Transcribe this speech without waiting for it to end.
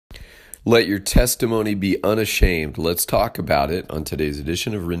Let your testimony be unashamed. Let's talk about it on today's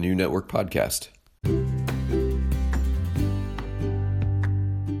edition of Renew Network Podcast.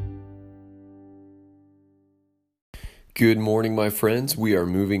 Good morning, my friends. We are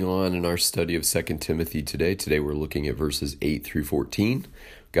moving on in our study of 2 Timothy today. Today we're looking at verses 8 through 14.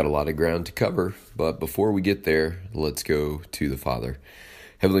 Got a lot of ground to cover, but before we get there, let's go to the Father.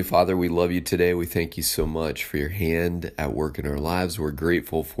 Heavenly Father, we love you today. We thank you so much for your hand at work in our lives. We're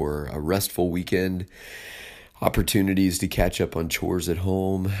grateful for a restful weekend, opportunities to catch up on chores at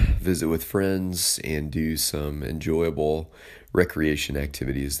home, visit with friends, and do some enjoyable recreation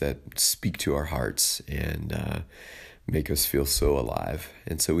activities that speak to our hearts and make us feel so alive.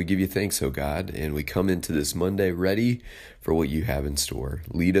 And so we give you thanks, oh God, and we come into this Monday ready for what you have in store.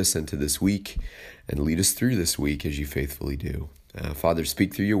 Lead us into this week and lead us through this week as you faithfully do. Father,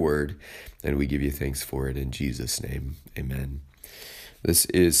 speak through your word, and we give you thanks for it in Jesus' name. Amen. This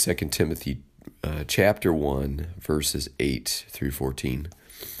is 2 Timothy chapter 1, verses 8 through 14.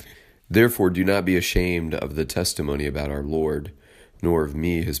 Therefore, do not be ashamed of the testimony about our Lord, nor of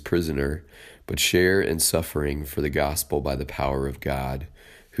me, his prisoner, but share in suffering for the gospel by the power of God,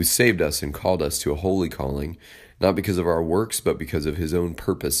 who saved us and called us to a holy calling, not because of our works, but because of his own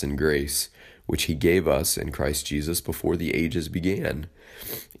purpose and grace, which he gave us in Christ Jesus before the ages began,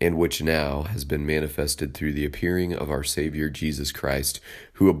 and which now has been manifested through the appearing of our Savior Jesus Christ,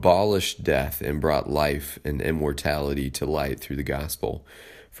 who abolished death and brought life and immortality to light through the gospel,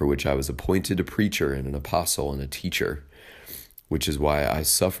 for which I was appointed a preacher and an apostle and a teacher, which is why I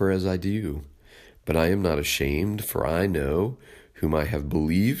suffer as I do. But I am not ashamed, for I know whom I have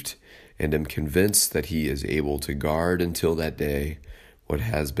believed, and am convinced that he is able to guard until that day what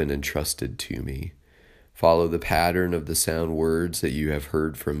has been entrusted to me. Follow the pattern of the sound words that you have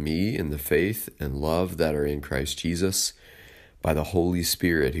heard from me in the faith and love that are in Christ Jesus. By the Holy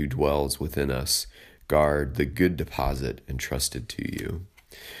Spirit who dwells within us, guard the good deposit entrusted to you.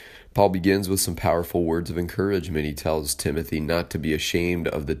 Paul begins with some powerful words of encouragement. He tells Timothy not to be ashamed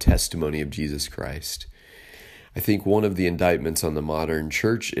of the testimony of Jesus Christ. I think one of the indictments on the modern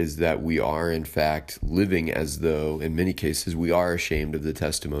church is that we are, in fact, living as though, in many cases, we are ashamed of the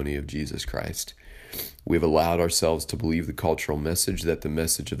testimony of Jesus Christ. We've allowed ourselves to believe the cultural message that the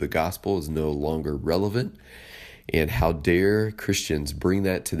message of the gospel is no longer relevant. And how dare Christians bring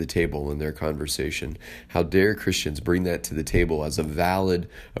that to the table in their conversation? How dare Christians bring that to the table as a valid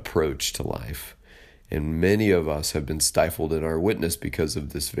approach to life? And many of us have been stifled in our witness because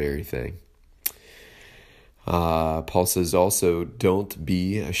of this very thing. Paul says also, don't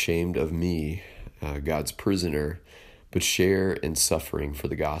be ashamed of me, God's prisoner, but share in suffering for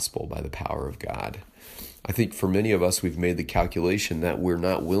the gospel by the power of God. I think for many of us, we've made the calculation that we're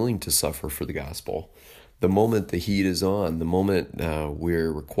not willing to suffer for the gospel. The moment the heat is on, the moment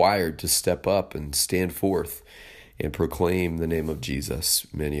we're required to step up and stand forth and proclaim the name of Jesus,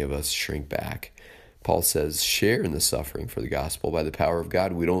 many of us shrink back. Paul says, share in the suffering for the gospel by the power of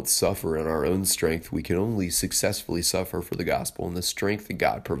God. We don't suffer in our own strength. We can only successfully suffer for the gospel in the strength that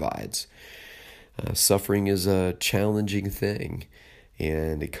God provides. Suffering is a challenging thing,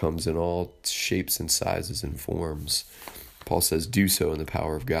 and it comes in all shapes and sizes and forms. Paul says, do so in the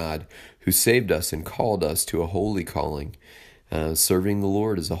power of God, who saved us and called us to a holy calling. Serving the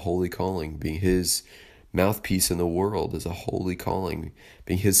Lord is a holy calling. Being his mouthpiece in the world is a holy calling.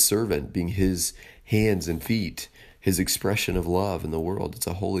 Being his servant, being his hands and feet, his expression of love in the world, it's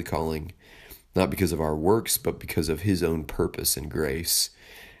a holy calling. Not because of our works, but because of his own purpose and grace.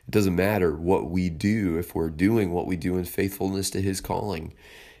 It doesn't matter what we do if we're doing what we do in faithfulness to his calling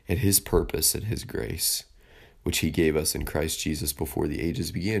and his purpose and his grace, which he gave us in Christ Jesus before the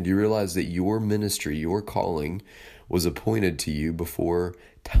ages began. Do you realize that your ministry, your calling, was appointed to you before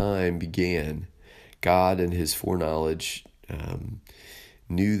time began? God, in his foreknowledge,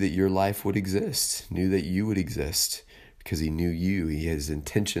 knew that your life would exist, knew that you would exist, because he knew you. He has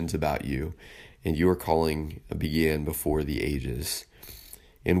intentions about you, and your calling began before the ages,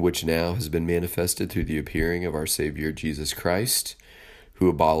 in which now has been manifested through the appearing of our Savior Jesus Christ, who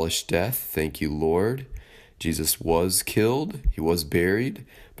abolished death. Thank you, Lord. Jesus was killed, he was buried,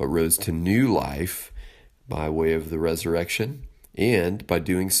 but rose to new life by way of the resurrection, and by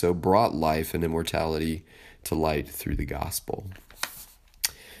doing so brought life and immortality to light through the gospel.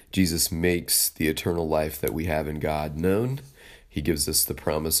 Jesus makes the eternal life that we have in God known. He gives us the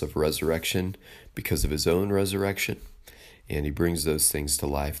promise of resurrection because of his own resurrection, and he brings those things to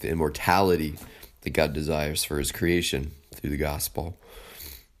life, the immortality that God desires for his creation through the gospel.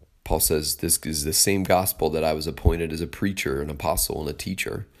 Paul says, this is the same gospel that I was appointed as a preacher, an apostle, and a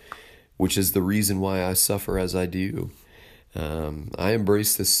teacher, which is the reason why I suffer as I do. I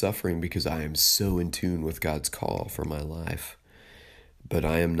embrace this suffering because I am so in tune with God's call for my life. But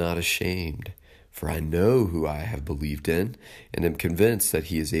I am not ashamed, for I know who I have believed in, and am convinced that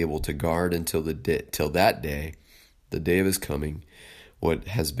he is able to guard until till that day, the day of his coming, what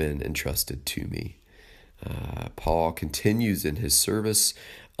has been entrusted to me. Paul continues in his service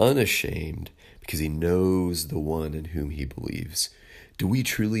unashamed because he knows the one in whom he believes. Do we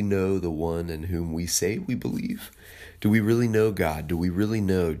truly know the one in whom we say we believe? Do we really know God? Do we really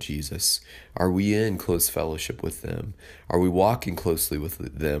know Jesus? Are we in close fellowship with them? Are we walking closely with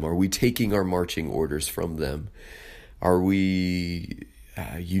them? Are we taking our marching orders from them? Are we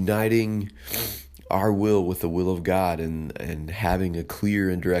uniting our will with the will of God and having a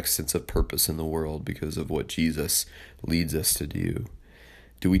clear and direct sense of purpose in the world because of what Jesus leads us to do?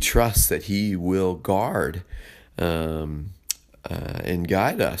 Do we trust that he will guard and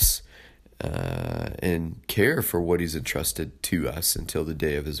guide us and care for what he's entrusted to us until the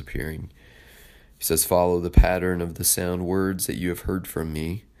day of his appearing? He says, follow the pattern of the sound words that you have heard from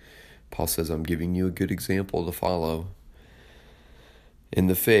me. Paul says, I'm giving you a good example to follow in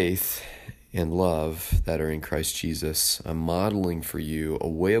the faith and love that are in Christ Jesus. I'm modeling for you a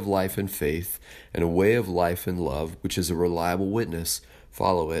way of life in faith and a way of life in love, which is a reliable witness.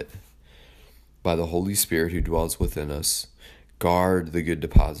 Follow it by the Holy Spirit who dwells within us. Guard the good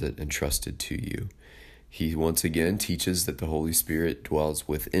deposit entrusted to you. He once again teaches that the Holy Spirit dwells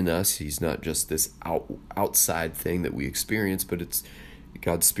within us. He's not just this outside thing that we experience, but it's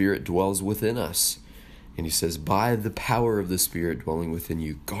God's Spirit dwells within us. And he says, by the power of the Spirit dwelling within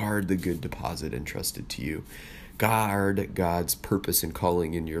you, guard the good deposit entrusted to you. Guard God's purpose and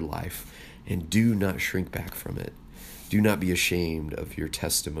calling in your life, and do not shrink back from it. Do not be ashamed of your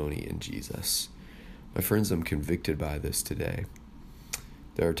testimony in Jesus. My friends, I'm convicted by this today.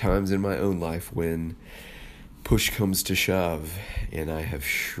 There are times in my own life when push comes to shove and I have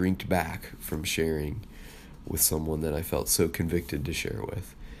shrinked back from sharing with someone that I felt so convicted to share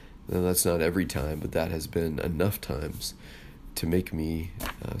with. Now, that's not every time, but that has been enough times to make me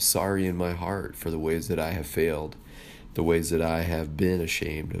sorry in my heart for the ways that I have failed, the ways that I have been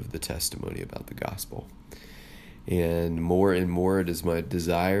ashamed of the testimony about the gospel. And more it is my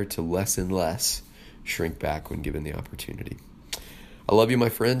desire to less and less shrink back when given the opportunity. I love you, my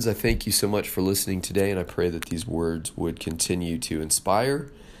friends. I thank you so much for listening today, and I pray that these words would continue to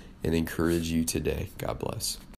inspire and encourage you today. God bless.